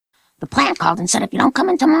The plant called and said if you don't come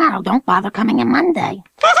in tomorrow, don't bother coming in Monday.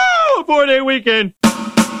 Woohoo! 4-day weekend!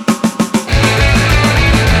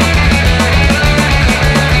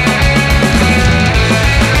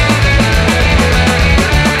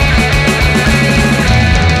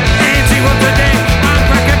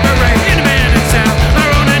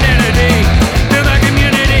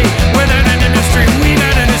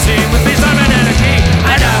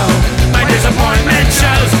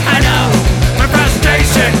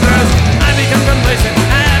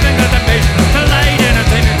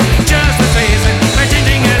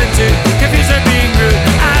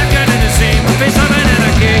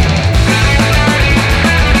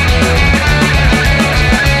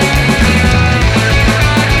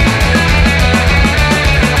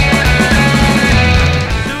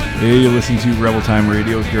 Hey, you're listening to Rebel Time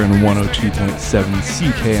Radio here on 102.7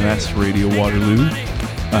 CKMS Radio Waterloo.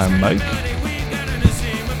 I'm Mike.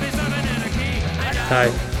 Hi.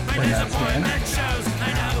 And that's Dan.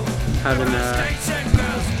 Having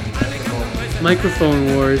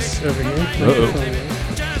microphone wars over here.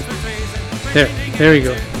 There we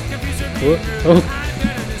go. Whoa.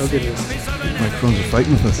 Oh goodness. Microphones are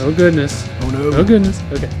fighting with us. Oh goodness. Oh no. Oh goodness.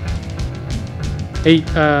 Okay. Hey,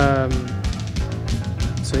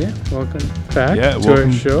 so yeah, welcome back to welcome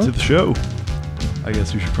our show. to the show. I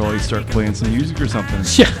guess we should probably start playing some music or something.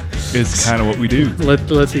 Yeah. It's kind of what we do. Let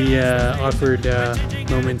the awkward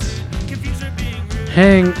moments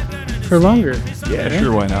hang for longer. Yeah,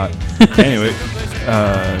 sure, why not? Anyway,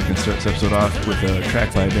 we're going to start this episode off with a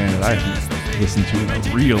track by a band that I haven't listened to in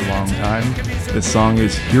a real long time. This song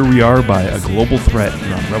is Here We Are by A Global Threat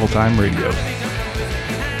here on Rebel Time Radio.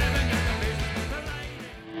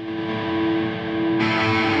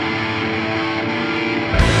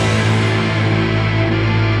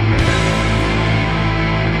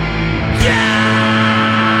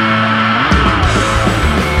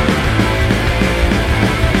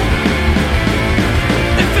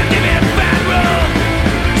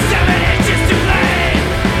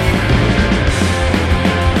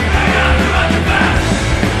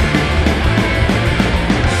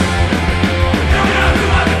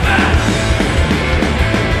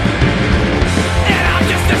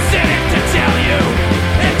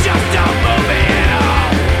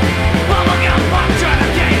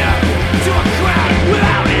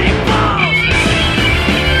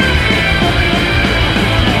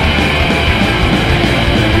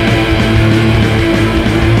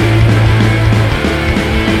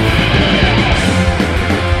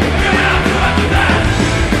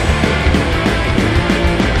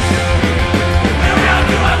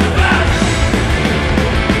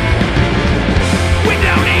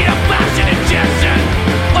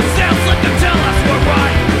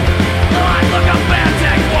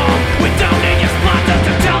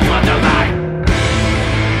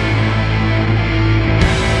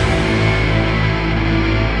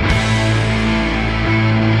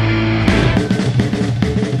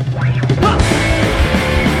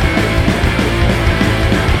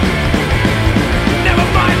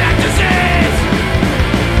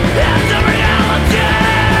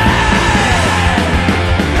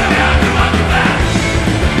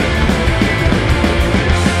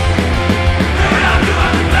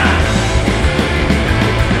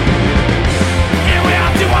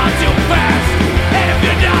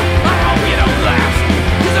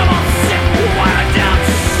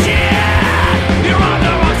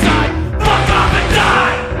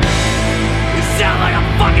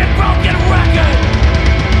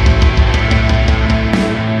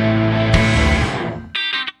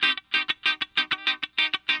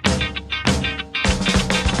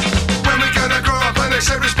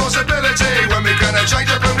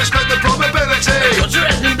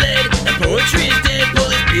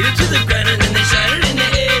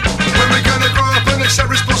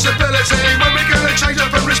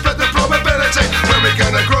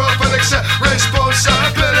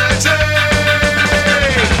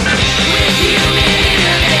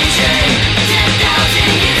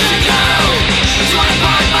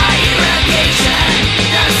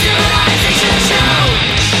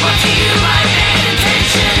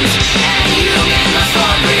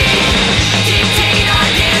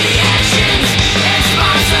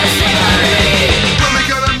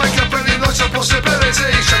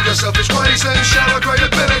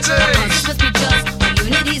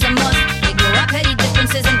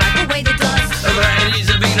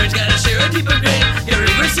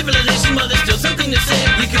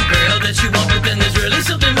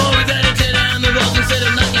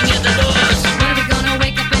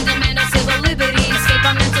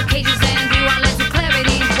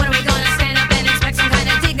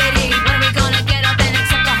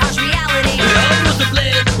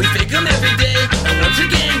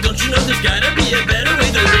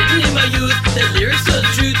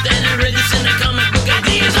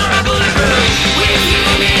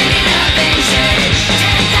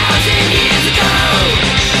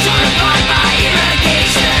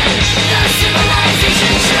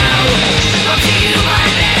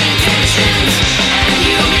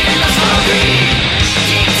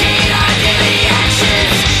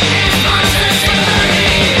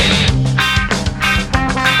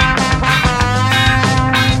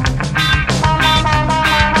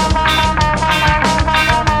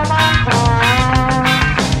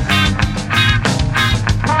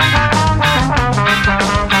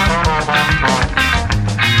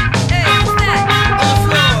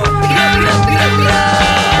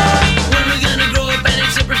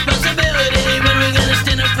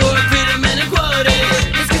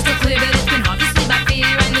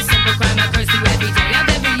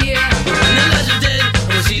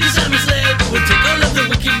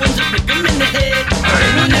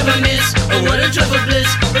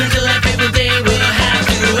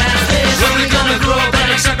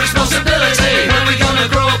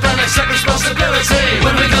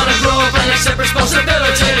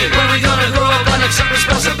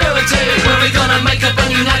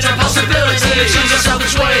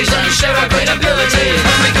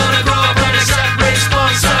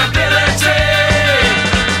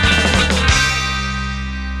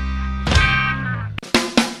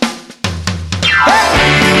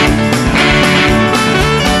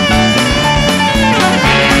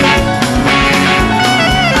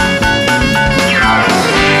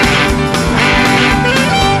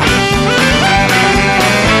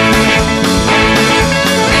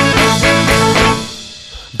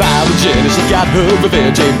 her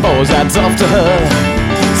revenge ain't always that tough to her.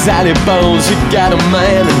 Sally Bones, she got a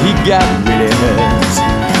man and he got really hurt.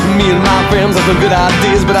 Me and my friends have some good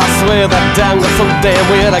ideas, but I swear that town got so damn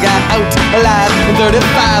weird. I got out alive in 35,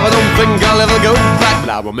 I don't think I'll ever go back. But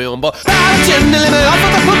I remember I gently let me off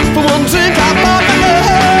with the hook for one drink I bought for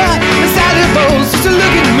her. Sally Bones used to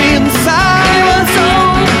look at me inside. It was so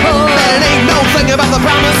cold. There ain't no thing about the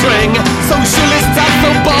promise ring. Socialists are so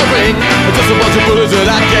boring. Just a bunch of bullets that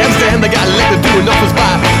I can't stand. They got elected to an office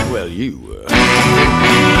by, well, you.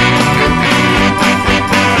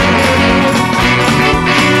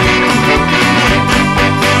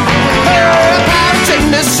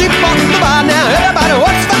 She bought the bar, now everybody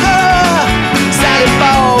works for her. Sally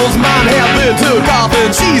Bowles, mine hair been took off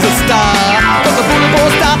and she's a star. But the bully boy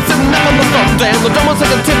starts sitting up on the front and the drummer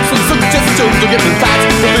second tips and suggestions to get in touch.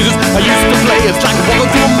 The visions I used to play, it's like walking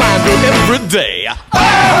through a minefield every day. Oh, oh,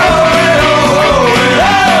 oh, oh,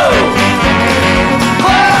 oh.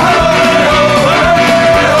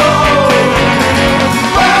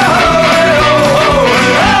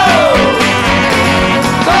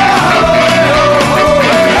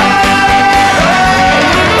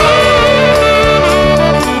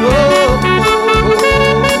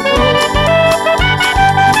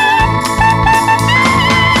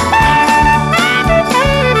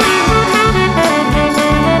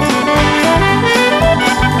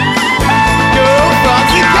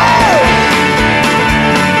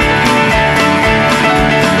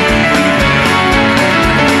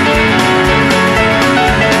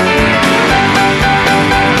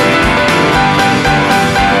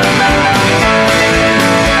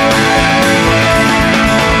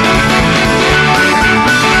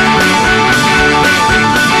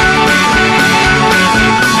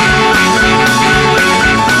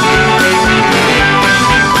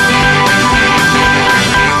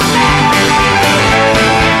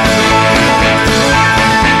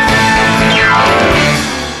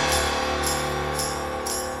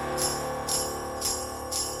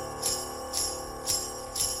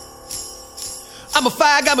 I'm a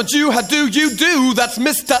fag, I'm a Jew, how do you do? That's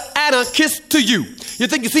Mr. Anarchist to you. You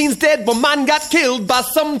think your scene's dead, well mine got killed by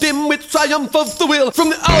some dimwit triumph of the will.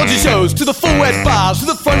 From the orgy shows, to the full-wet bars, to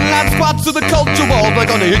the frontline squats, to the culture walls. They're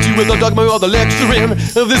gonna hit you with a dogma or the lecturing.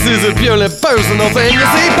 This is a purely personal thing. You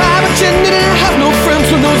see, Papa Chin didn't have no friends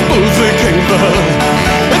when those bulls they came for her.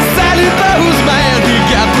 And Sally Bowes, man, he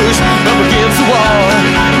got pushed up against the wall.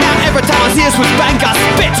 Now every time I see a switch bank, I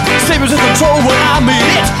spit. Sabers in control when I meet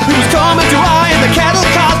it. He was coming to I in the cattle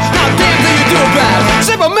cars. Now damn thing you do about it.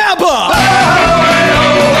 Say remember. Oh, oh,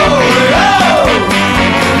 oh, oh, oh.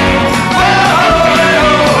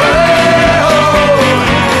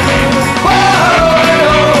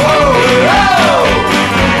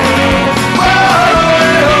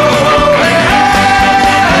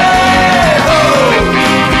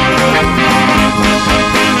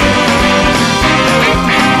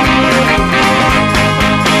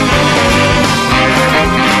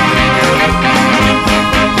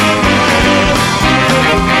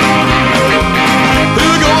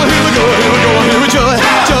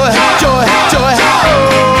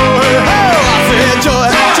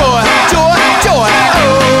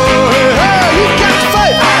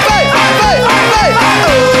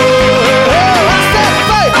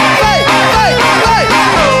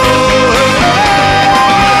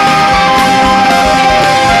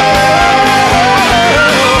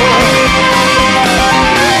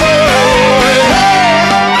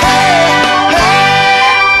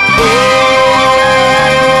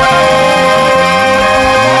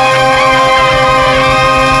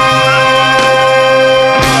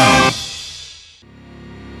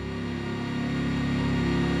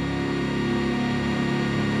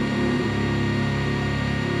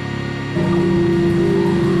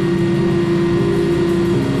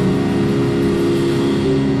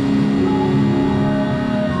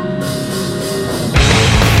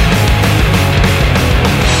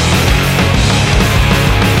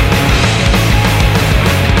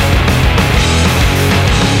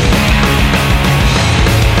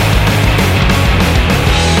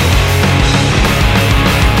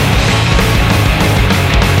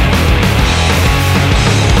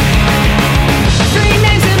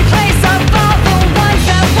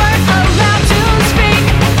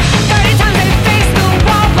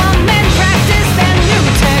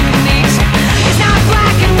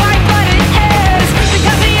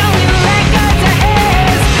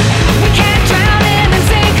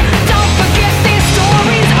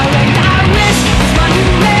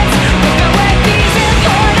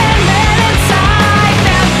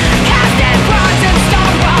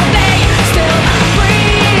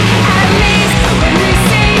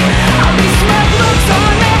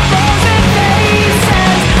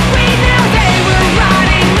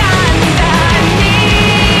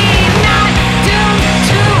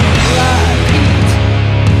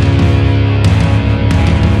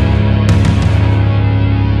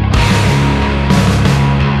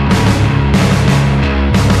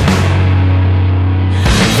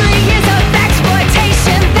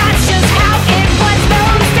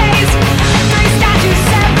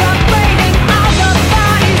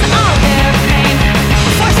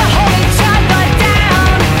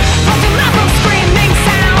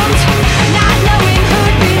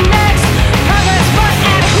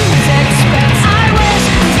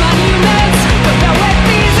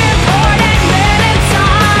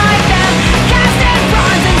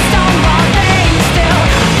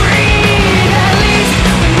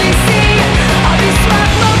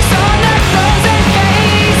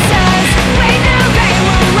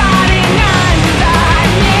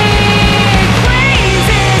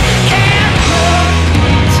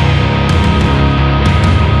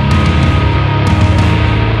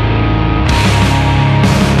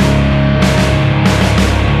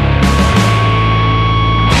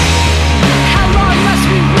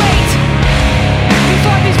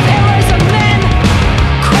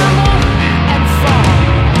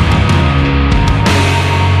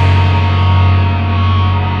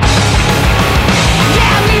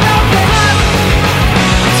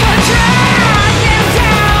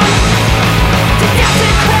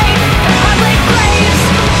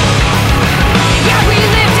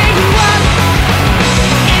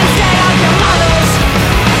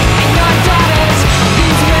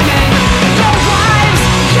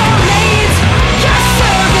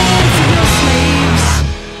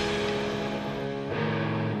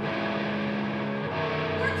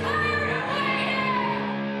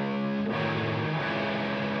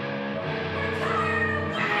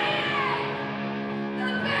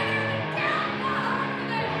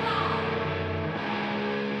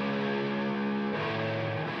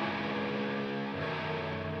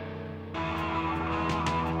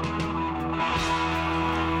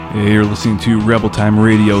 You're listening to Rebel Time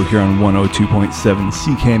Radio here on 102.7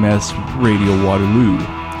 CKMS Radio Waterloo.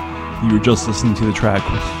 You were just listening to the track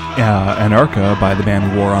Anarcha by the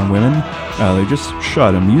band War on Women. They just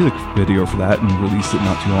shot a music video for that and released it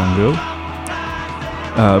not too long ago.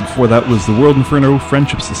 Before that was the World Inferno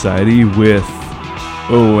Friendship Society with,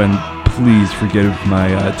 and please forgive my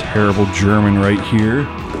terrible German right here.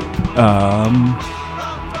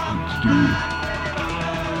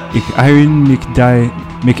 Ich erinnere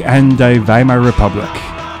mich an die Weimar Republic.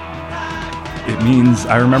 It means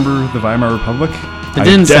I remember the Weimar Republic. I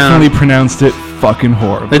definitely pronounced it fucking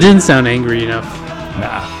horrible. That didn't sound angry enough.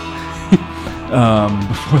 Nah.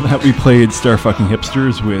 Before that, we played Starfucking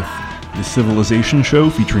Hipsters with The Civilization Show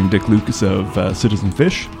featuring Dick Lucas of Citizen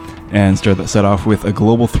Fish, and started that set off with A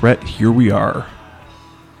Global Threat, Here We Are.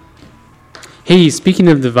 Hey, speaking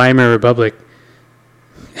of the Weimar Republic,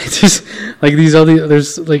 it's just like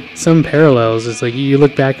there's like some parallels. It's like you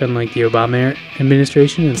look back on like the Obama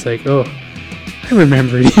administration, and it's like, oh, I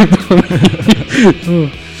remember the Obama. Oh,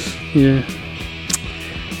 yeah.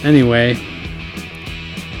 Anyway,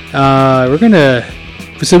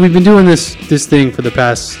 so we've been doing this thing for the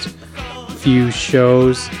past few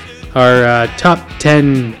shows. Our top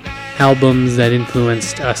 10 albums that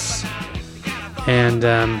influenced us, and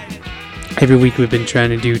every week we've been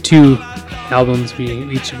trying to do 2 albums. We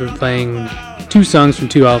each have been playing 2 songs from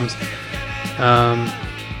 2 albums,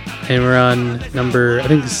 and we're on number, I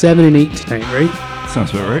think, 7 and 8 tonight, right?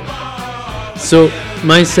 Sounds about right. So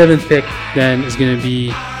my 7th pick then is going to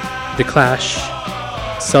be The Clash,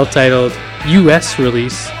 self-titled US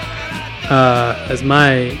release, as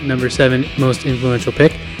my number 7 most influential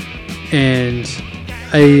pick. And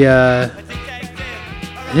I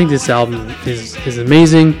think this album is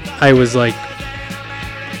amazing. I was like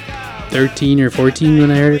 13 or 14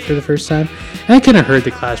 when I heard it for the first time. And I kind of heard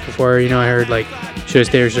The Clash before. You know, I heard like Should I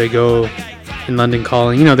Stay or Should I Go, In London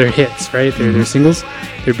Calling. You know, they're hits, right? They're singles.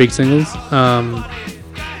 They're big singles.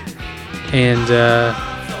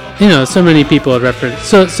 You know, so many people had referenced.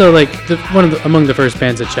 So like among the first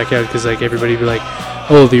bands I check out, because like everybody would be like,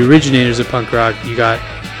 oh, the originators of punk rock. You got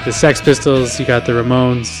the Sex Pistols, you got the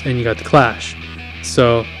Ramones, and you got the Clash.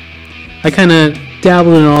 So I kind of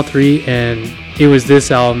dabbled in all 3, and it was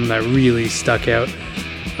this album that really stuck out.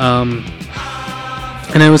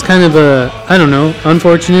 And I was kind of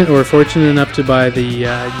unfortunate or fortunate enough to buy the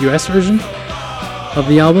US version of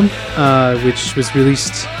the album, which was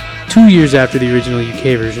released 2 years after the original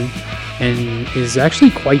UK version, and is actually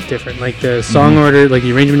quite different. Like the song order, like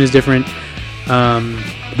the arrangement is different. A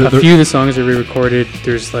few of the songs are re-recorded.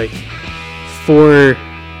 There's like four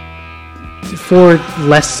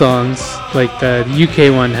less songs. Like the UK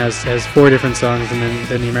one has 4 different songs, and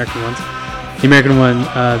then the American ones. The American one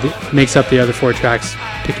makes up the other 4 tracks,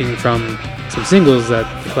 picking from some singles that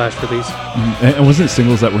the Clash released. And wasn't it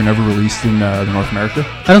singles that were never released in North America?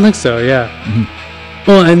 I don't think so, yeah.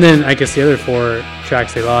 Well, and then I guess the other 4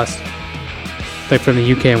 tracks they lost, like from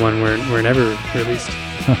the UK one, were never released.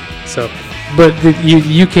 So, but the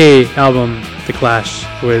UK album, The Clash,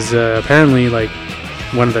 was apparently like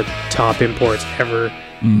one of the top imports ever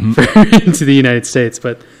into the United States.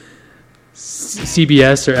 But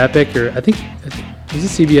CBS or Epic, or I think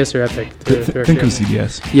is it CBS or Epic? I think it was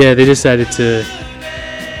CBS. Yeah, they decided to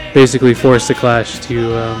basically force The Clash to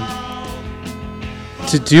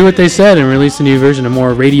do what they said and release a new version, a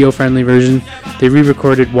more radio-friendly version. They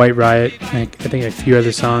re-recorded White Riot, I think a few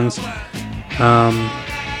other songs.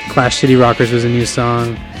 Clash City Rockers was a new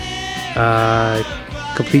song.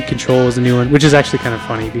 Complete Control was a new one, which is actually kind of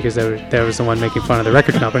funny because that was the one making fun of the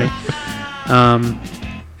record company.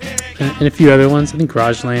 And a few other ones, I think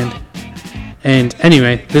Garageland. And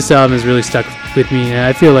anyway, this album has really stuck with me, and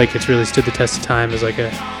I feel like it's really stood the test of time as like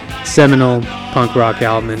a seminal punk rock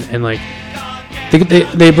album, and like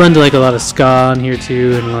they blend like a lot of ska on here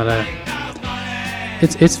too, and a lot of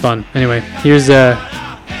it's fun. Anyway, here's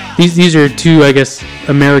these are 2, I guess,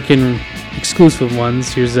 American exclusive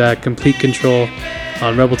ones. Here's Complete Control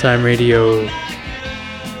on Rebel Time Radio.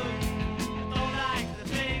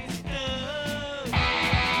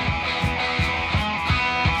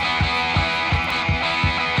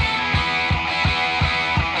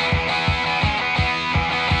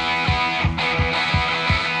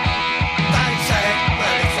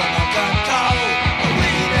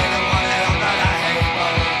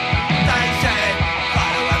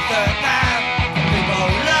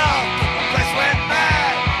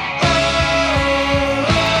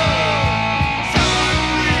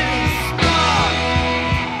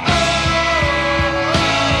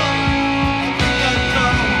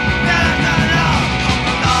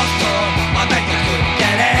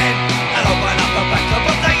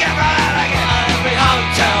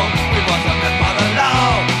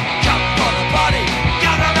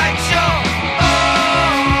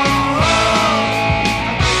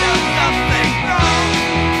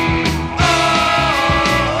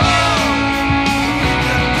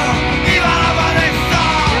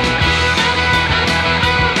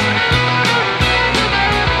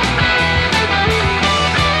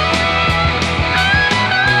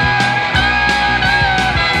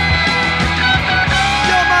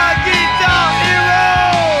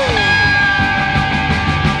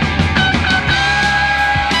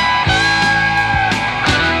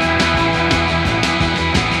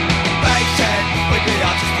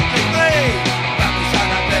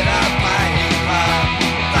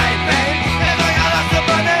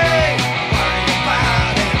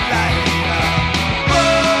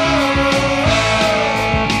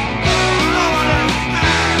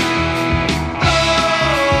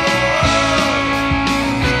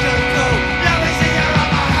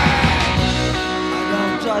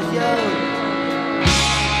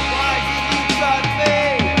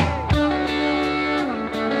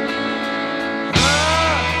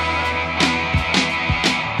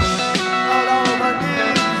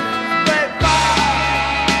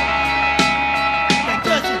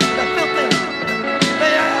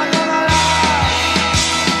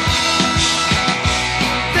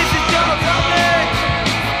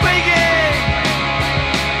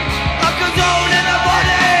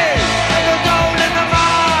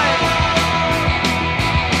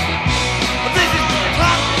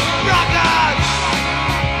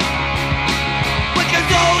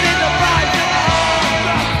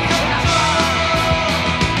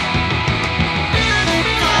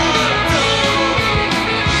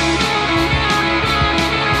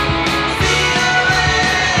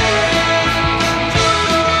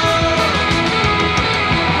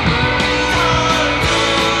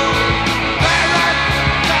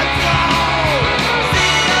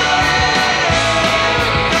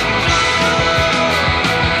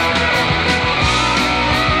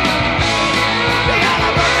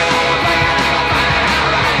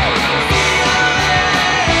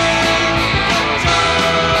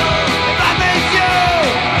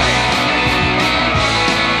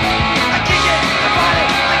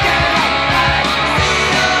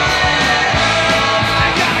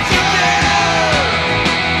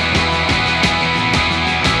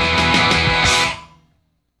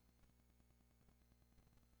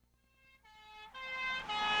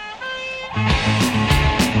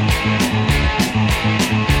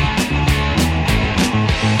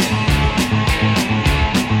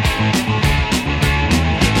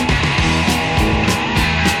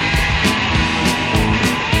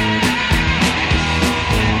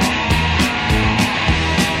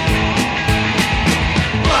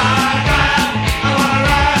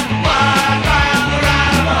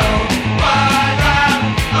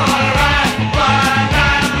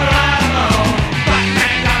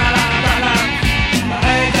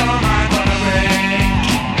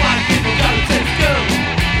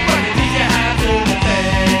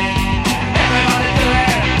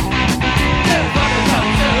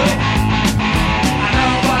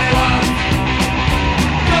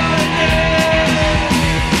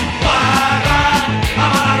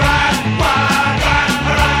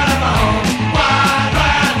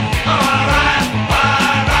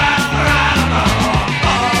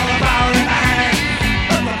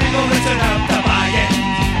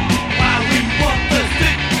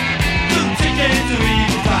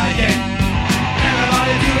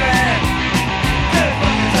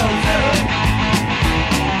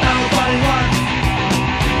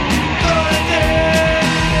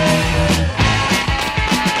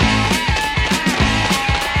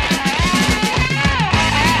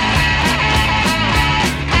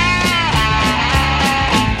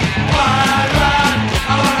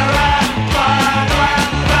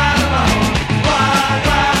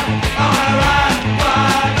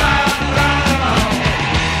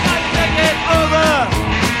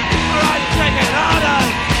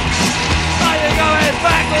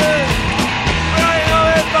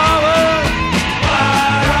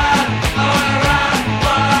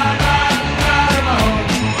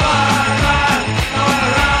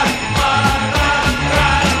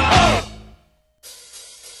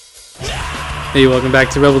 Hey, welcome back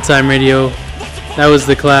to Rebel Time Radio. That was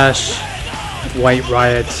The Clash, White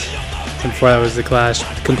Riot, and before that was The Clash,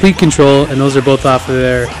 Complete Control, and those are both off of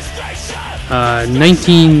their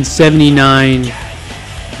 1979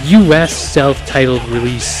 US self-titled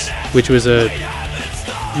release, which was a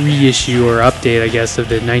reissue or update, I guess, of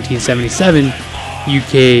the 1977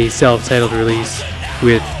 UK self-titled release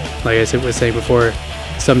with, like I was saying before,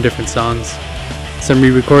 some different songs, some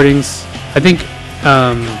re-recordings. I think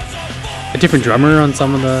a different drummer on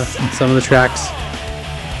some of the tracks.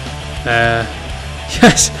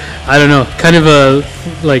 Yes, I don't know. Kind of a,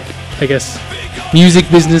 like, I guess, music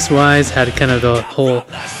business-wise, had kind of the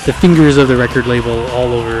fingers of the record label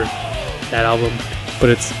all over that album.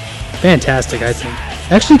 But it's fantastic, I think.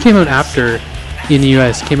 It actually came out after, in the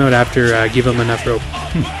US, Give 'Em Enough Rope.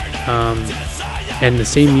 And the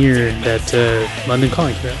same year that London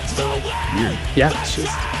Calling came out. So, yeah, it's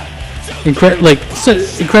just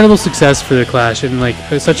incredible success for The Clash, and like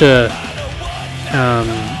such a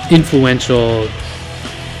influential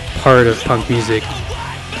part of punk music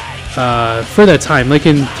for that time. Like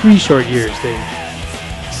in 3 short years, they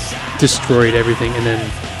destroyed everything and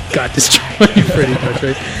then got destroyed pretty much,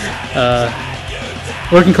 right?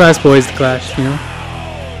 Working class boys, The Clash, you know.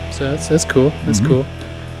 So that's cool. That's cool.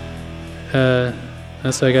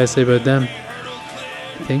 That's what I gotta say about them,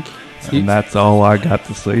 I think. And that's all I got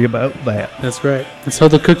to say about that. That's right. That's how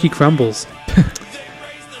the cookie crumbles.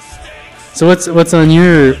 So what's on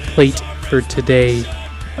your plate for today?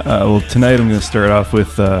 Well, tonight I'm going to start off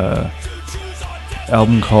with an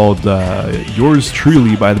album called Yours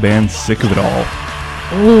Truly by the band Sick of It All.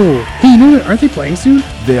 Oh, hey, you know what? Aren't they playing soon?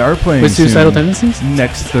 They are playing with Suicidal Tendencies?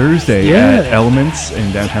 Next Thursday at Elements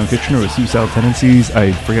in downtown Kitchener with Suicidal Tendencies.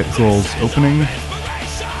 I forget who all's opening.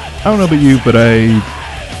 I don't know about you, but I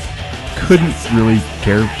couldn't really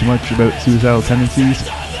care too much about Suicidal Tendencies,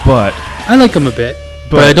 but I like them a bit,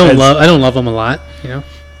 but I don't love them a lot, you know.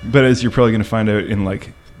 But as you're probably going to find out in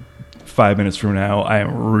like 5 minutes from now, I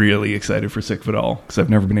am really excited for Sick of It All because I've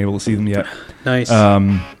never been able to see them yet. Nice. I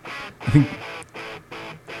think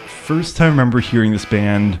first time I remember hearing this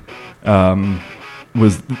band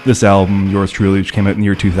was this album, Yours Truly, which came out in the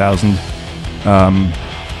year 2000.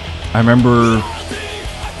 I remember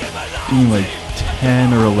being like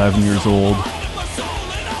 10 or 11 years old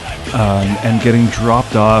and getting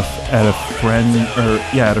dropped off at a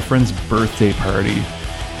friend's birthday party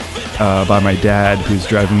by my dad, who's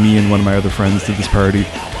driving me and one of my other friends to this party,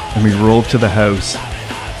 and we rolled to the house,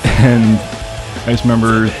 and I just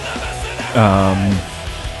remember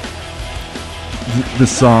the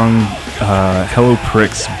song Hello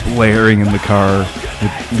Pricks blaring in the car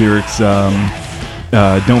with lyrics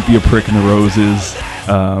don't be a prick in the roses,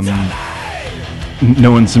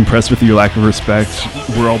 no one's impressed with your lack of respect,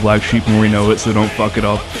 we're all black sheep and we know it, so don't fuck it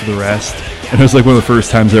up for the rest. And it was like one of the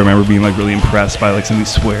first times I remember being like really impressed by like somebody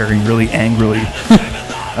swearing really angrily.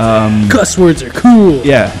 Cuss words are cool.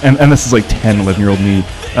 Yeah, and this is like 10, 11-year-old me.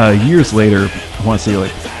 Years later, I want to say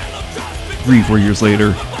like 3-4 years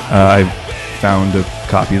later, I found a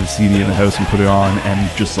copy of the CD in the house and put it on,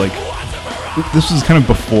 and just like, this was kind of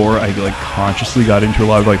before I like consciously got into a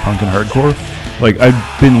lot of like punk and hardcore. Like,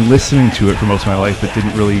 I'd been listening to it for most of my life, but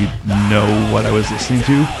didn't really know what I was listening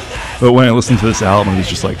to. But when I listened to this album, it was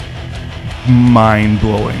just like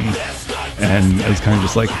mind-blowing, and I was kind of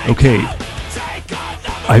just like, okay,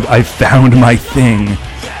 I found my thing.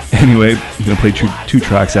 Anyway, I'm going to play two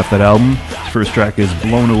tracks off that album. The first track is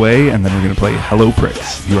Blown Away, and then we're going to play Hello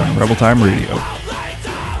Pricks. You're on Rebel Time Radio.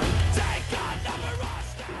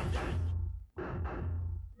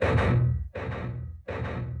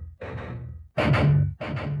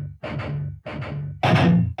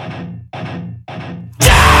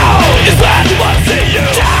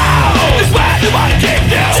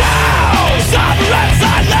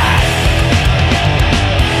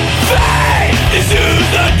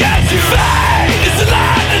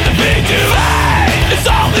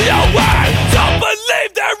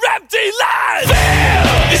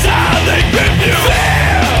 It's how they grip you.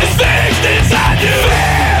 It's fixed inside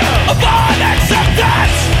you.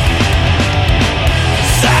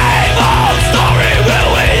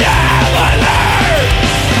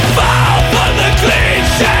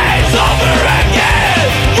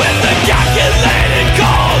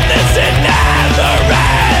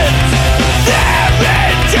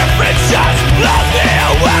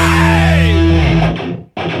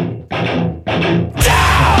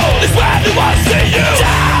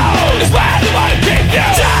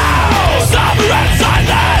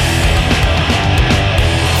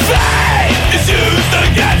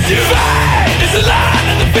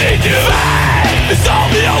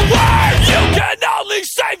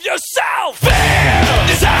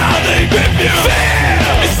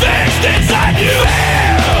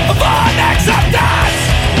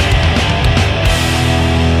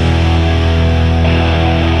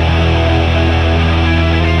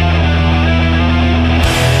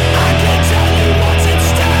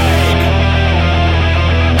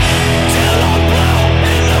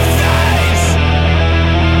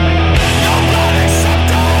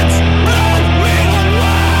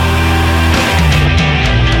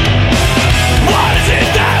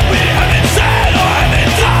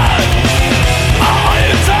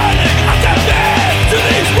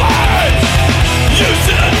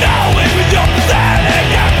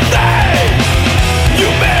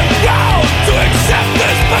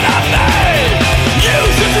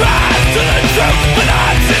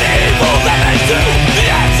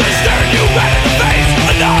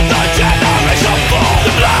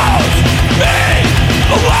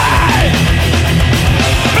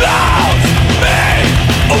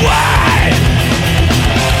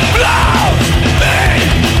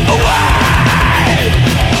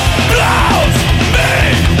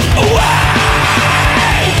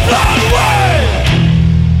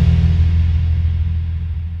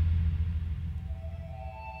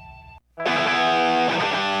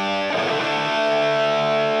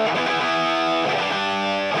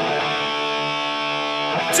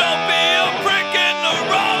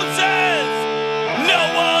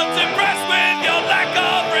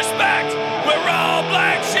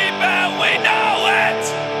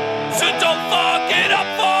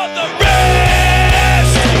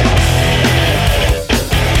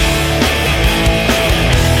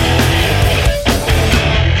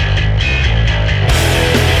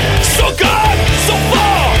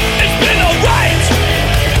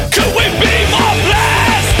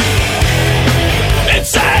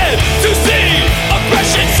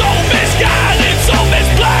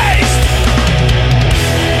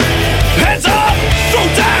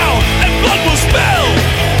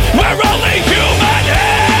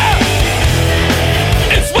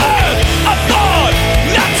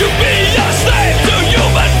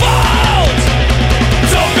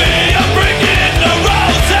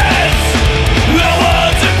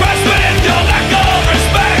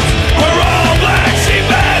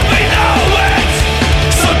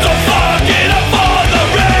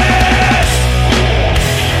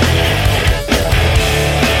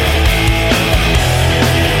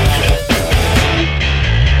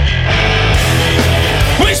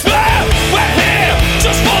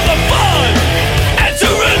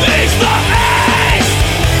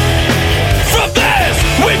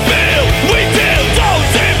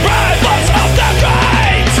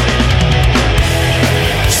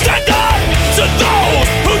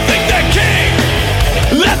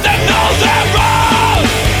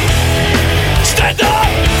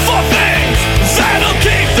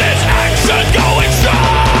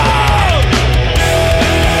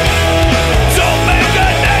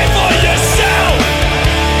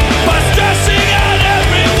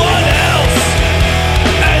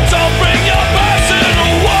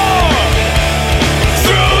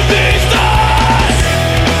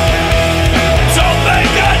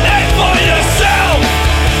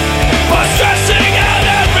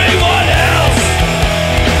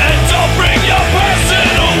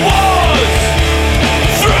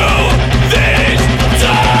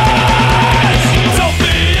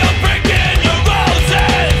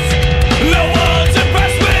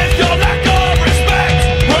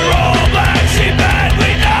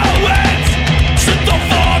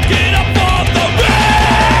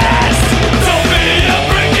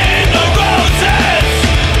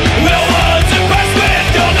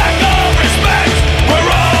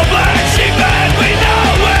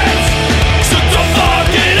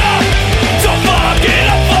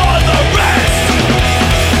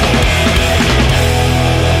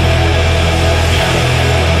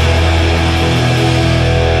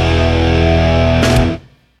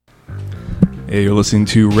 Hey, you're listening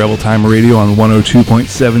to Rebel Time Radio on 102.7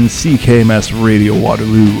 CKMS Radio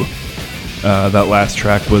Waterloo. That last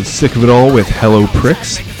track was Sick of It All with Hello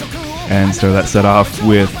Pricks. And started that set off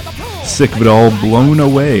with Sick of It All, Blown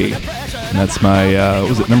Away. And that's my,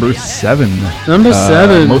 number 7? Number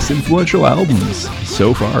 7. Most influential albums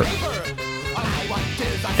so far.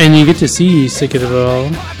 And you get to see Sick of It All.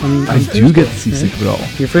 I do get to see Sick of It All.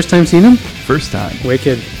 Your first time seeing him? First time.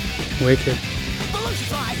 Wicked.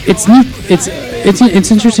 It's neat. It's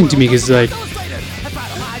interesting to me because like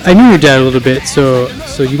I knew your dad a little bit, so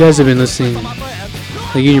you guys have been listening.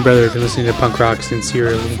 Like you and your brother have been listening to punk rock since you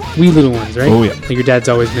were wee little ones, right? Oh yeah. Like your dad's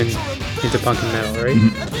always been into punk and metal, right?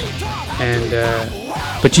 Mm-hmm.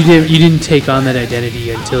 And but you didn't take on that identity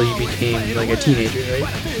until you became like a teenager,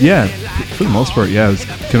 right? Yeah, for the most part, yeah. It was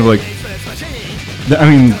kind of like, I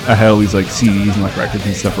mean, I had all these like CDs and like records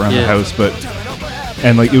and stuff around the house,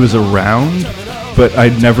 and like it was around, but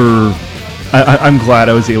I'd never. I'm glad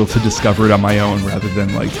I was able to discover it on my own rather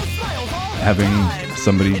than like having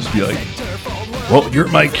somebody just be like, "Well, you're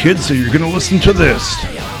my kid, so you're gonna listen to this."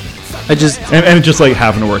 And it just like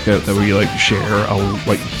having to work out that we like share a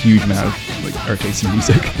like huge amount of like our taste in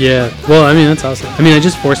music. Yeah, well, I mean that's awesome. I mean, I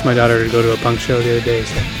just forced my daughter to go to a punk show the other day.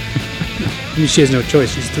 So. I mean, she has no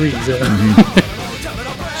choice. She's 3. So.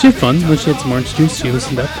 She had fun when she had some orange juice. She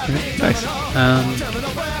listened up. Right? Nice.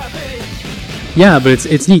 Yeah, but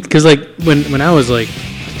it's neat because like when I was like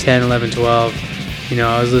 10, 11, 12, you know,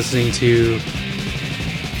 I was listening to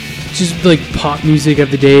just like pop music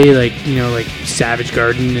of the day, like, you know, like Savage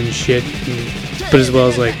Garden and shit, but as well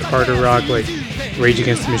as like harder rock, like Rage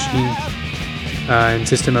Against the Machine and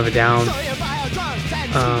System of a Down,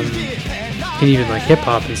 and even like hip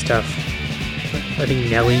hop and stuff. I think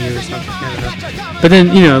Nelly or something. I don't know. But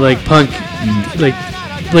then, you know, like punk, like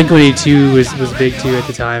Blink-182 was big too at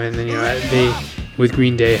the time, and then, you know, they with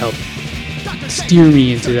Green Day helped steer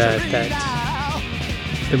me into that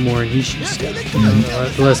the more niche stuff,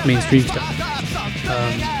 the less mainstream stuff.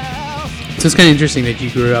 So it's kind of interesting that you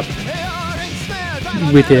grew up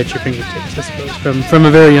with it at your fingertips, I suppose, from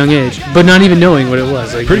a very young age, but not even knowing what it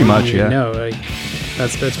was. Like, pretty much, yeah. No, like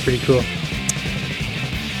that's pretty cool.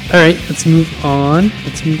 All right, let's move on.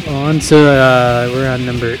 So we're on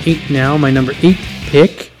number 8 now. My number 8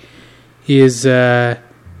 pick is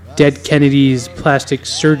Dead Kennedy's Plastic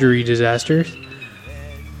Surgery Disaster,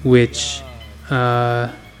 which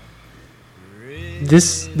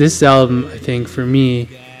this album, I think, for me,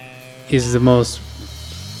 is the most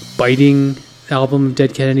biting album of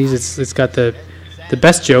Dead Kennedys. It's got the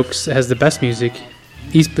best jokes, it has the best music.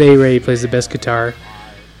 East Bay Ray plays the best guitar.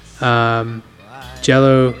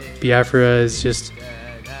 Jello Biafra is just,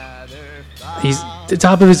 he's the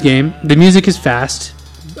top of his game. The music is fast,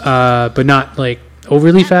 but not like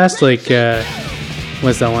overly fast. Like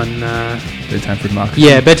what's that one? Bedtime for Democracy.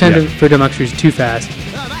 Yeah, Bedtime for Democracy is too fast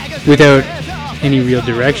without any real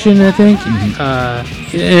direction, I think.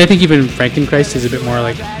 And I think even Frankenchrist is a bit more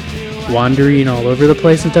like wandering all over the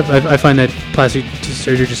place and stuff. I find that Plastic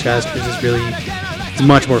Surgery Disasters is really, it's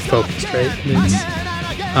much more focused, right?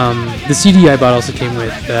 The CD I bought also came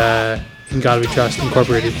with In God We Trust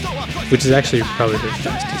Incorporated, which is actually probably the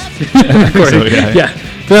fastest recording. So, yeah.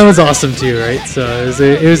 But that was awesome too, right? So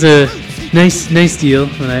it was a nice deal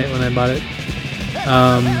when I bought it.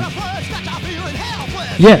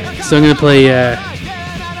 So I'm gonna play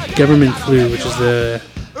Government Flu, which is the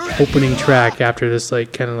opening track after this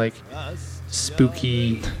like kind of like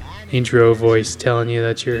spooky intro voice telling you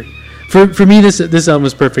that you're. For me, this album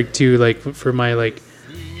was perfect too. Like for my like,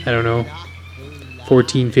 I don't know,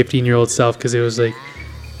 14, 15-year-old self, because it was like,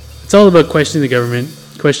 it's all about questioning the government,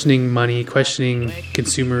 questioning money, questioning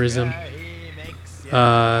consumerism,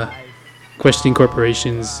 questioning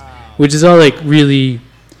corporations, which is all like really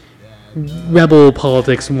rebel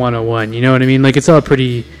politics 101. You know what I mean? Like it's all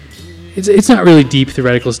pretty. It's not really deep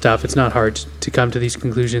theoretical stuff. It's not hard to come to these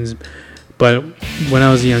conclusions. But when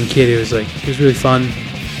I was a young kid, it was really fun,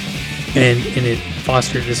 and it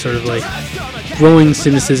fostered this sort of like growing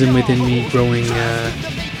cynicism within me, growing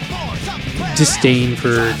disdain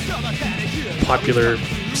for popular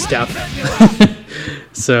stuff.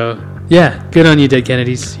 So yeah, good on you, Dead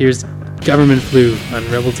Kennedys. Here's Government Flu on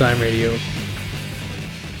Rebel Time Radio.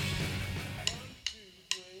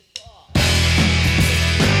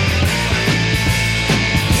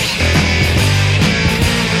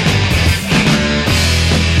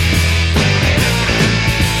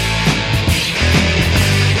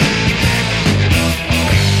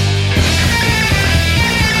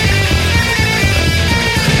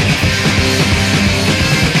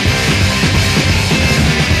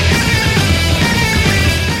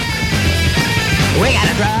 We got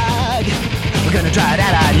a drug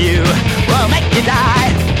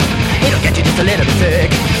a little bit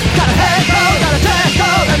sick. Got a head cold, got a chest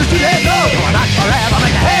cold, and a student cold. Going on forever,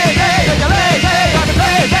 make a heyday, make a lady, got a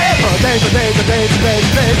crazy for days and days and days and days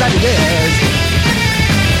and days and years.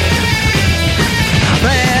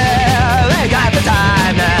 Well, they got the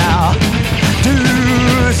time now to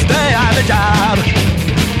stay on the job.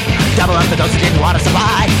 Double up the dosage in water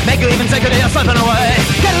supply. Make you even sicker, you're slipping away.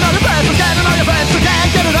 Get it on your breath, get it on your friends, you can't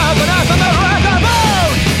get it up and up on the rock of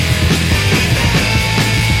moon.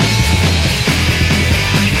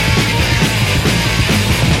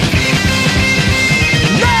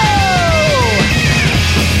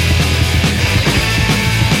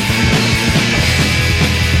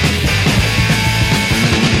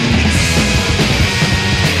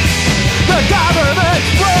 The government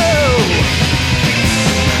will.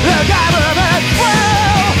 The government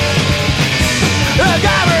will. The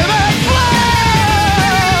government will.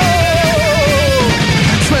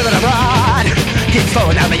 Swimming abroad, keep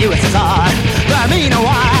slowing down the USSR. But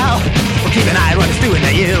meanwhile, we'll keep an eye on what's doing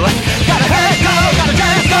to you. Got a head cold, got a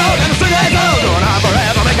chest cold, and a string head cold. Going on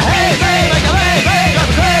forever, make a hazy, make a lazy, got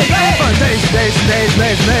a crazy. For days and days and days and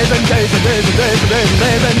days and days and days and days and days and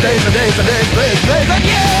days and days and days and days and days and days and days and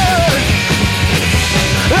years.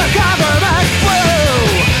 The government will.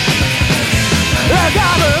 The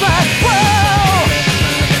government will.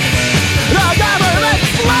 The government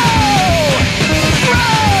will.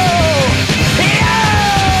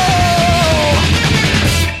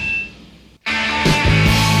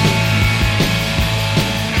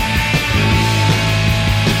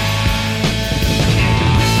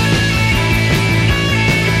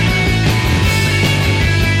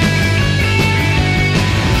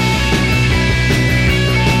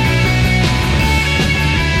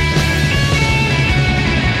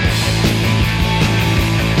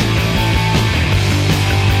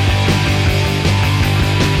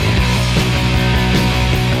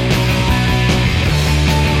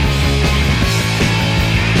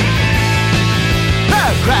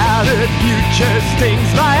 Future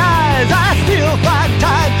stings my eyes. I still find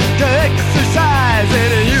time to exercise in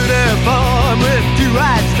a uniform with 2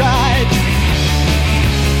 white stripes.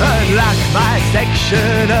 Unlock my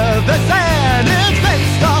section of the sand. It's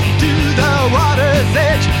fenced off to the water's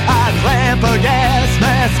edge. I clamp a gas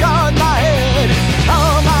mask on my head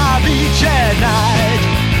on my beach at night.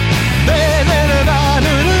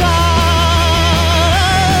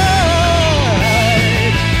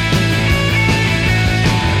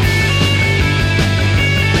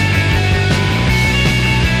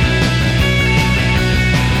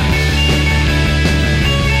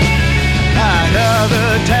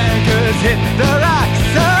 Another tanker's hit the rocks,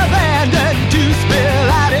 abandoned to spill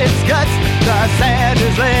out its guts. The sand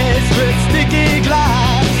is laced with sticky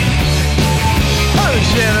glass. A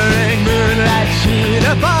shimmering moonlight sheen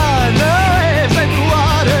upon the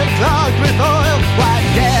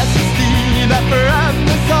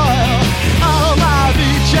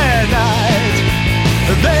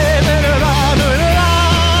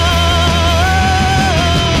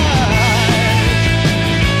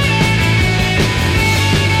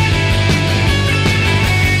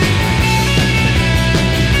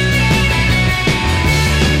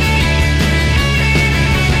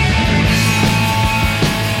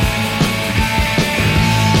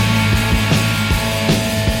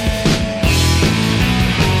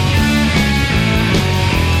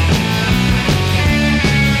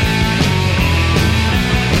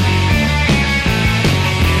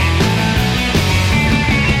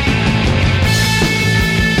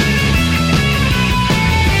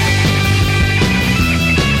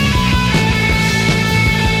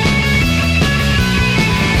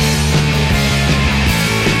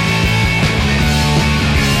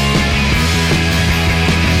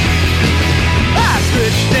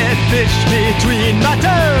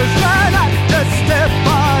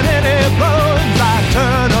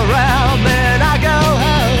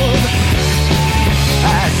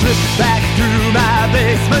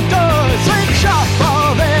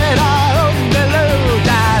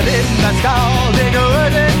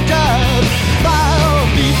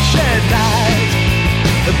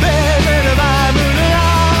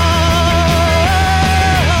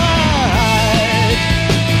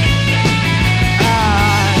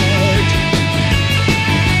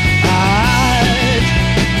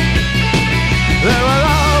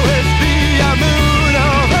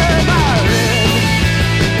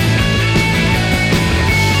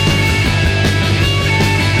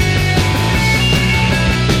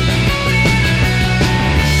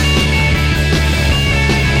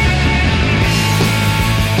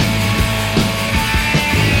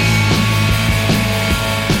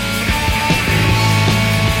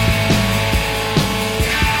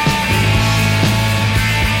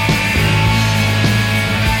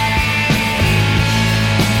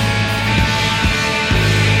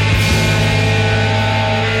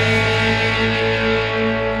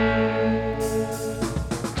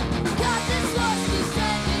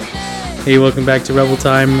Hey, welcome back to Rebel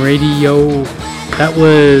Time Radio. That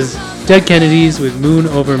was Dead Kennedys with Moon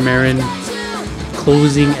Over Marin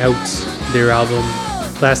closing out their album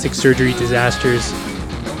Plastic Surgery Disasters.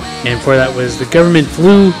 And before that was The Government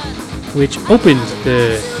Flu, which opened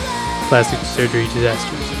the Plastic Surgery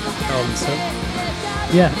Disasters album. So,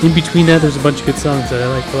 yeah, in between that, there's a bunch of good songs that I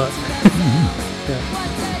like a lot.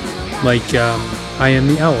 Yeah. Like I Am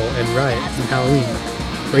the Owl and Riot and Halloween.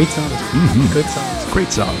 Great songs. Good songs.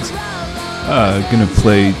 Great songs. Gonna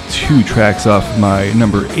play 2 tracks off my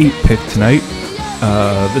number 8 pick tonight.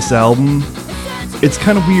 This album, it's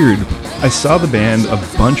kind of weird. I saw the band a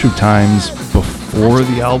bunch of times before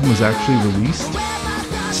the album was actually released.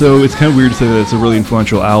 So it's kind of weird to say that it's a really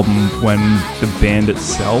influential album when the band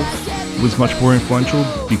itself was much more influential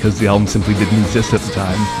because the album simply didn't exist at the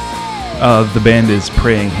time. The band is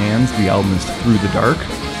Praying Hands. The album is Through the Dark.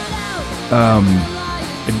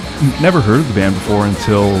 I'd never heard of the band before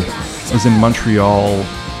until I was in Montreal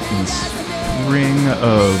in the spring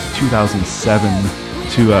of 2007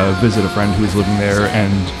 to visit a friend who was living there,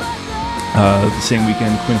 and the same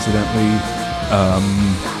weekend, coincidentally,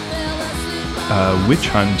 Witch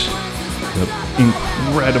Hunt, the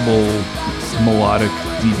incredible melodic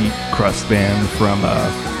DB crust band from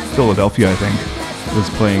Philadelphia, I think, was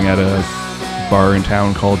playing at a bar in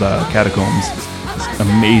town called Catacombs. This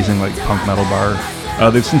amazing punk metal bar.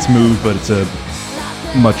 They've since moved, but it's a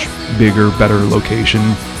much bigger, better location.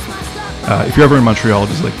 If you're ever in Montreal,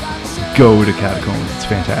 just go to Catacombs. It's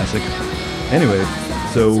fantastic. Anyway,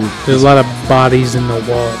 so there's a lot of bodies in the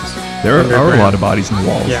walls. There are a lot of bodies in the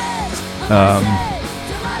walls. Yeah.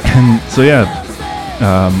 And so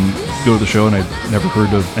go to the show, and I'd never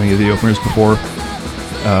heard of any of the openers before.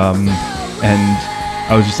 And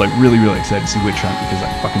I was just really, really excited to see Witch Hunt because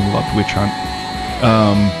I fucking loved Witch Hunt.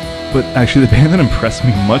 But actually, the band that impressed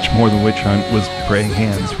me much more than Witch Hunt was Praying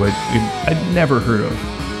Hands, who I'd never heard of.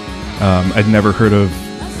 I'd never heard of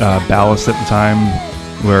Ballast at the time,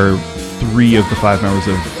 where 3 of the 5 members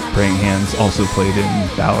of Praying Hands also played in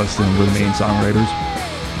Ballast and were the main songwriters.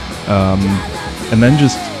 And then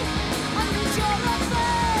just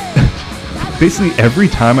basically every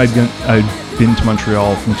time I'd been to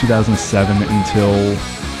Montreal from 2007 until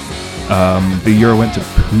the year I went to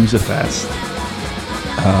Pooza Fest.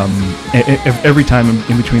 Every time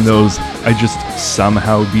in between those, I just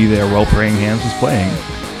somehow be there while Praying Hands was playing,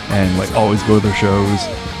 and always go to their shows.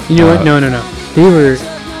 You know what? No.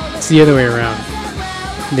 It's the other way around.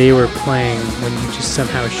 They were playing when you just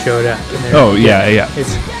somehow showed up. And yeah.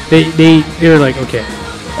 They were like, okay,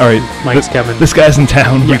 all right, Mike's coming. This guy's in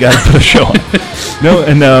town. We got to put a show on. No,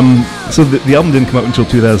 and so the album didn't come out until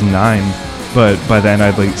 2009, but by then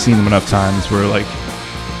I'd seen them enough times where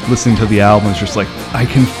listening to the album is just I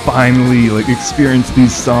can finally experience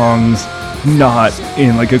these songs not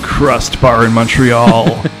in a crust bar in Montreal.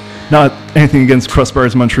 Not anything against crust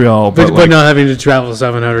bars in Montreal, but not having to travel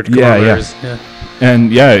 700 kilometers. Yeah.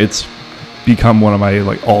 And it's become one of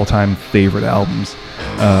my all-time favorite albums.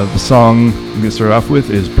 The song I'm going to start off with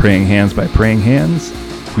is Praying Hands by Praying Hands.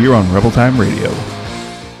 We're on Rebel Time Radio.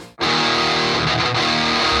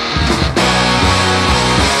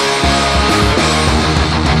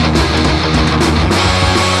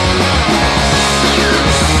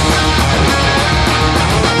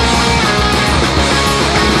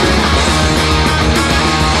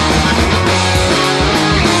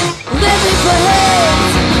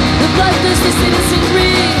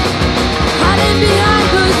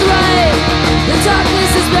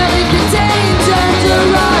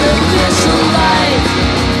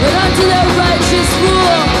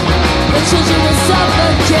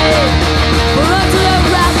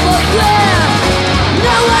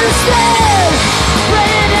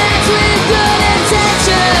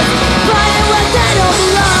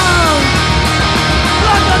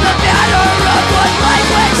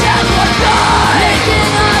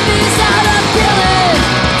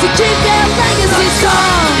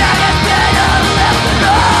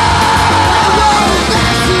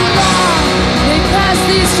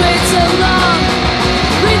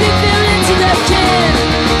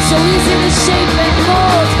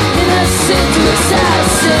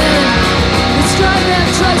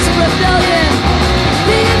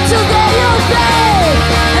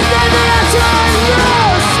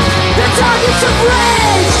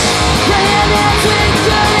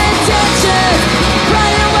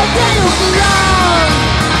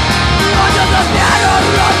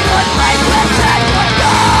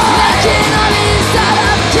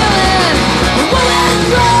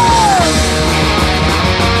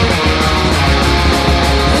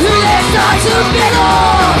 To get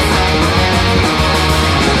off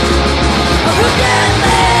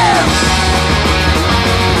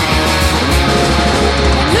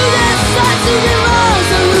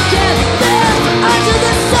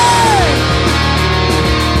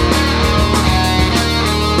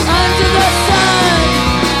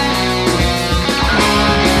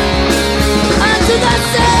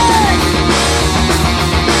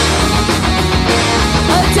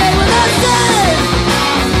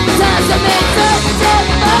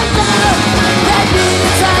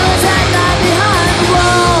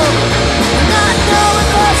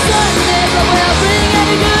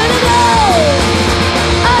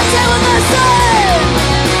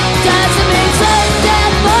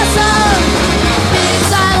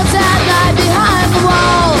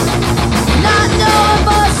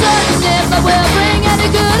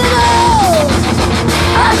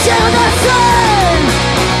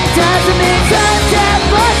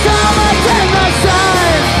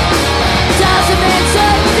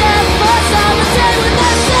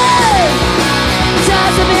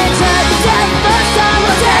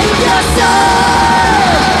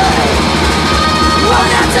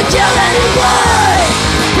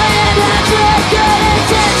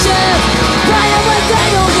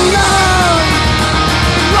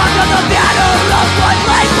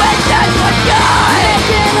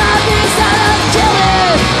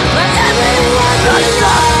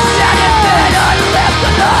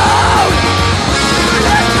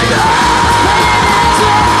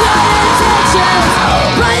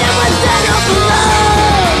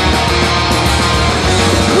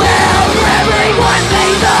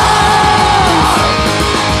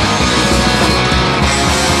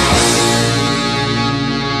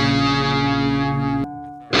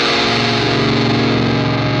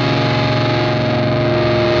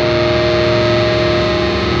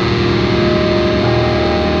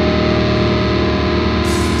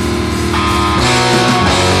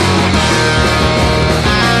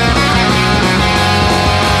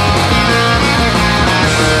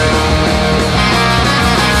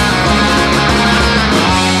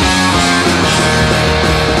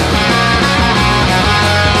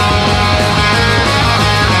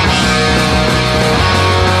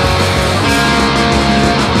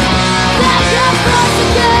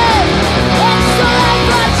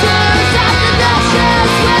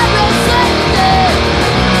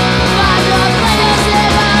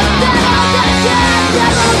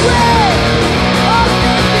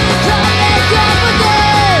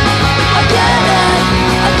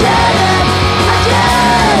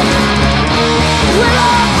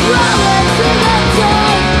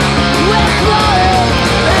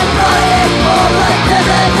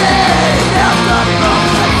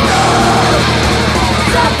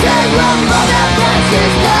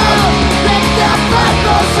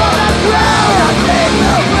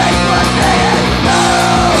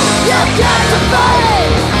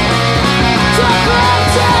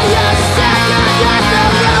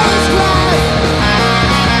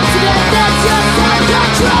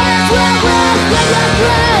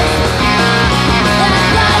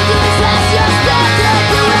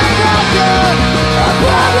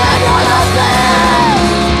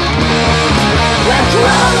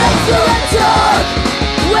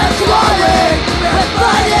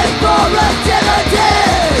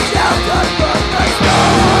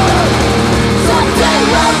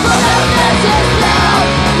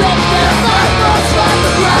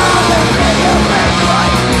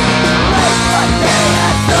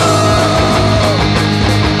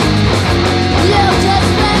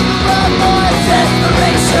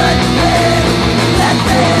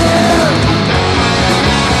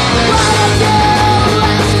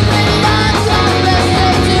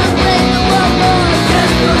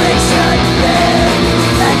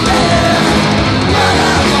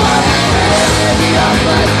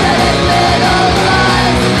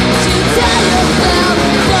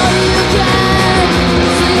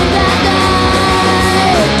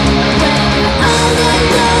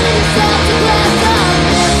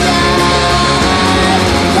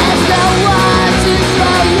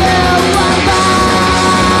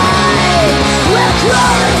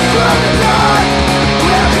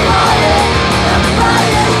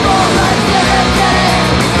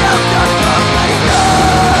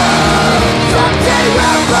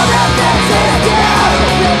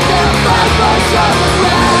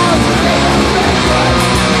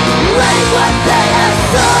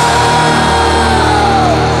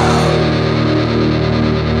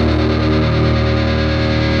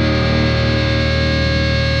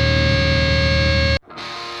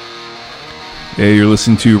Hey, you're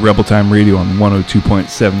listening to Rebel Time Radio on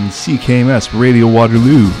 102.7 CKMS Radio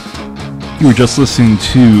Waterloo. You were just listening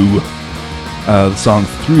to the song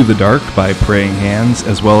Through the Dark by Praying Hands,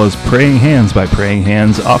 as well as Praying Hands by Praying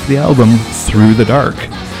Hands off the album Through the Dark.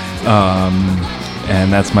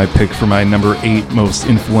 And that's my pick for my number 8 most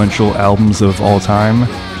influential albums of all time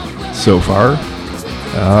so far.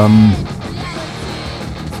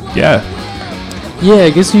 Yeah, I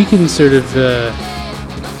guess we can sort of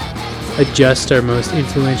adjust our most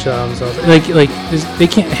influential albums. Like they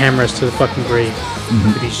can't hammer us to the fucking grave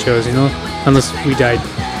with these shows, you know, unless we died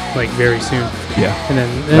like very soon. Yeah. And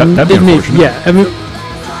then that'd be unfortunate. Yeah, I mean,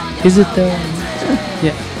 is it though?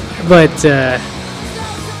 Yeah, but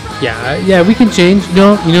yeah, we can change. You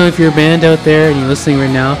know, if you're a band out there and you're listening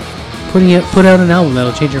right now, put out an album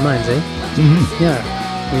that'll change your minds, eh? Mm-hmm. Yeah,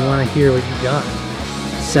 we want to hear what you got.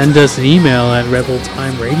 Send us an email at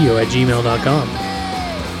rebeltimeradio@gmail.com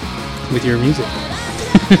with your music,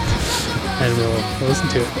 and we'll listen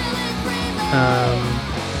to it.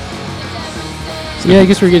 I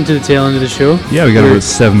guess we're getting to the tail end of the show. Yeah, we got about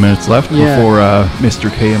 7 minutes left before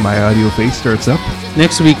Mr. K and my audio face starts up.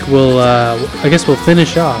 Next week I guess we'll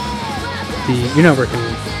finish off you're not working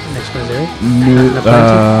next Wednesday, right? No,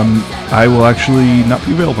 I will actually not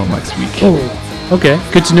be available next week. Oh, okay.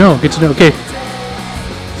 Good to know. Okay.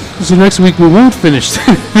 So next week we won't finish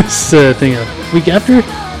this thing up. Week after,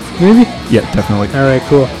 maybe? Yeah, definitely. All right,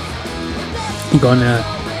 cool. You going to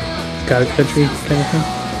God Country kind of thing?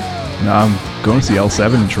 No, I'm going to see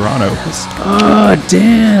L7 in Toronto. Oh,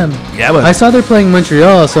 damn. Yeah, but I saw they're playing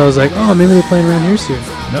Montreal, so I was like, oh, maybe they're playing around here soon.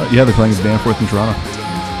 No, yeah, they're playing at Danforth in Toronto.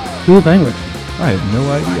 Who are they playing with? I have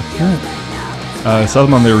no idea. Oh. I saw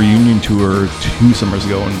them on their reunion tour 2 summers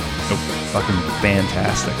ago, and fucking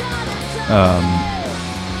fantastic.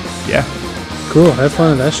 Yeah. Cool. Have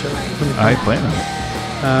fun at that show. I plan on it.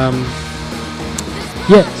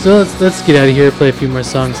 Yeah, so let's get out of here, play a few more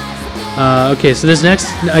songs. Okay, so this next,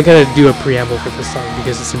 I gotta do a preamble for this song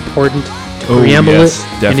because it's important to preamble yes, it.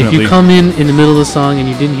 Definitely. And if you come in the middle of the song and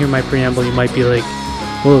you didn't hear my preamble, you might be like,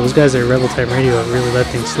 whoa, those guys at Rebel Time Radio have really let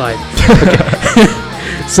things slide.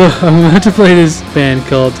 So I'm about to play this band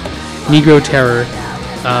called Negro Terror,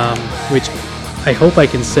 which I hope I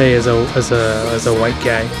can say as a white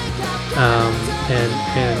guy.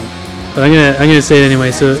 But I'm gonna say it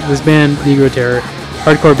anyway. So this band, Negro Terror,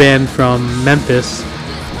 hardcore band from Memphis.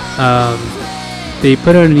 They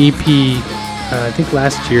put out an EP, I think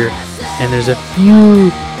last year, and there's a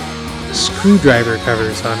few Screwdriver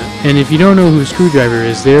covers on it. And if you don't know who Screwdriver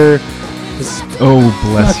is, they're this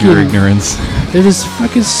bless your ignorance. They're this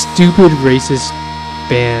fucking stupid racist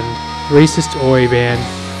oi band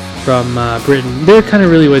from Britain. They're kind of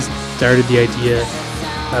really what started the idea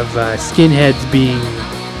of skinheads being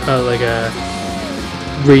like a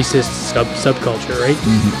racist subculture, right?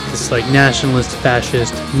 Mm-hmm. This like nationalist,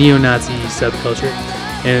 fascist, neo-Nazi subculture,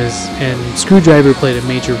 and Screwdriver played a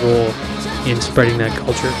major role in spreading that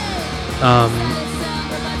culture.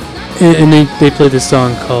 And they played this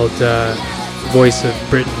song called "Voice of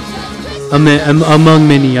Britain," among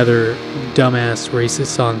many other dumbass racist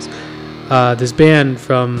songs. This band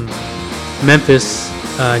from Memphis,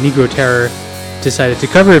 Negro Terror, decided to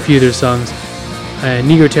cover a few of their songs.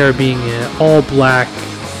 Negro Terror being an all-black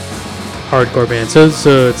hardcore band. So it's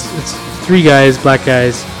 3 guys, black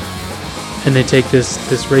guys, and they take this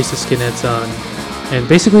racist skinhead song and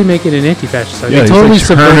basically make it an anti-fascist song. Yeah, they totally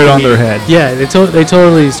turn it on their head. Yeah, they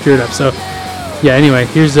totally screwed up. So yeah, anyway,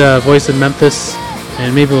 here's Voice of Memphis,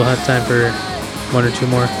 and maybe we'll have time for 1 or 2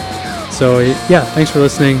 more. So yeah, thanks for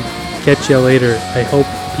listening. Catch you later. I hope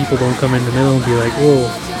people don't come in the middle and be like, whoa.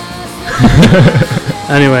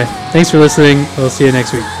 Anyway, thanks for listening. We'll see you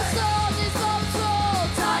next week.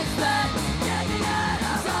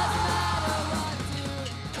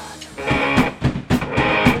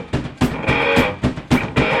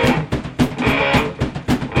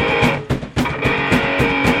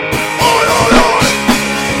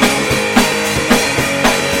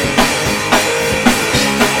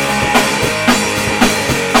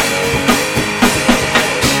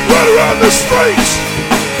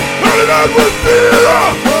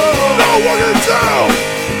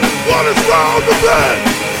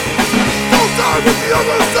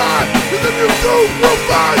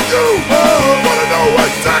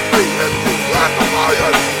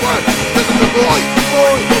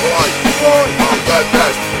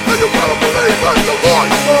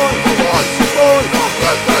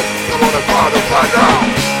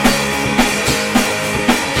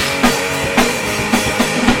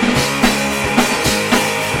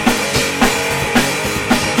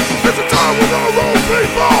 It's a time when our own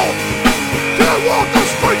people can't walk the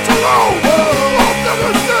streets alone.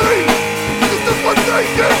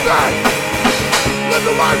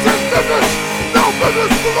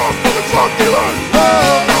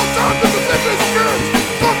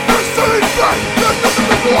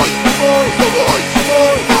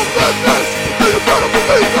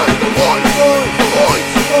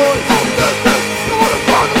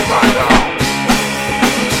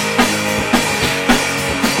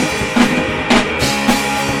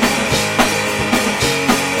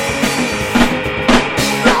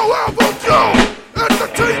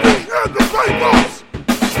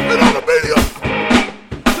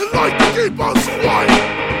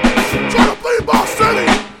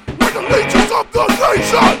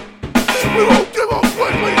 we won't give up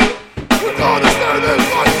quickly. We're gonna stand in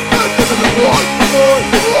fight. And this is the fight, fight,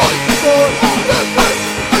 fight, fight of this thing.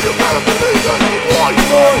 And you gotta believe it. Fight,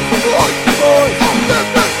 fight, fight, fight of this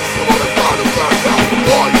thing. Come on, it's time to burn down.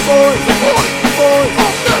 Fight, fight, fight, fight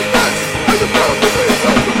of this thing. And you gotta believe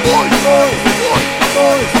it. Fight, fight, fight,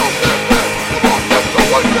 fight of this thing. Come on, let's go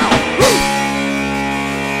right now.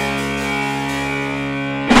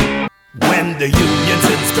 When the union's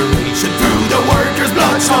inspiration through the workers'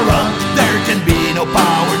 blood shall run, there can be no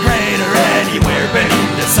power greater anywhere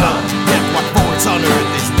beneath the sun. Yet what force on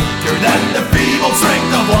earth is weaker than the feeble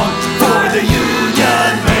strength of one? For the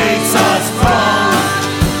union makes us strong.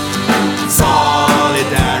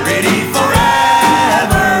 Solidarity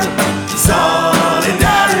forever.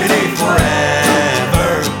 Solidarity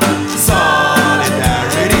forever.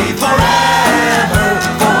 Solidarity forever.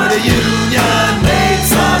 For the union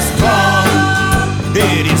makes us strong.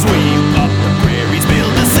 It is we who cut the prairies,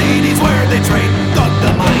 build the cities where they trade, dug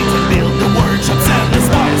the mines and build the workshops and the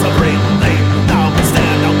spires of rain. Now we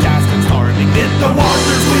stand outcast and starving in the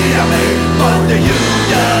wonders we have made, but the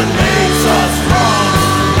union makes us strong.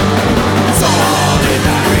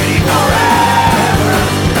 Solidarity forever.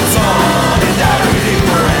 Solidarity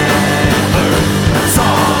forever.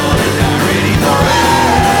 Solidarity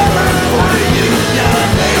forever. For the union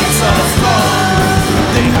makes us strong.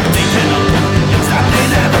 They have taken up opinions that they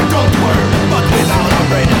never don't work, but without our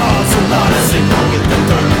brain laws, so not a single will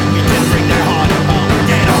turn. We can bring their heart and power,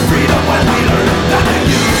 gain our freedom when we learn that the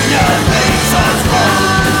union makes us strong.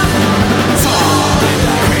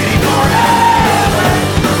 Solidarity forever.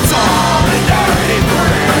 Solidarity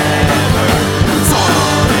forever.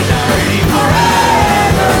 Solidarity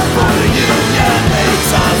forever. For the union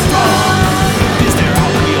makes us strong. Is there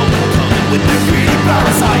how we all coming with their greedy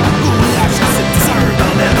parasite who will actually sit to serve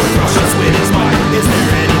and never crush us with his might? Is there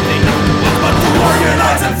anything to do but to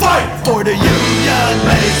organize and fight? For the union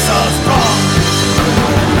makes us strong.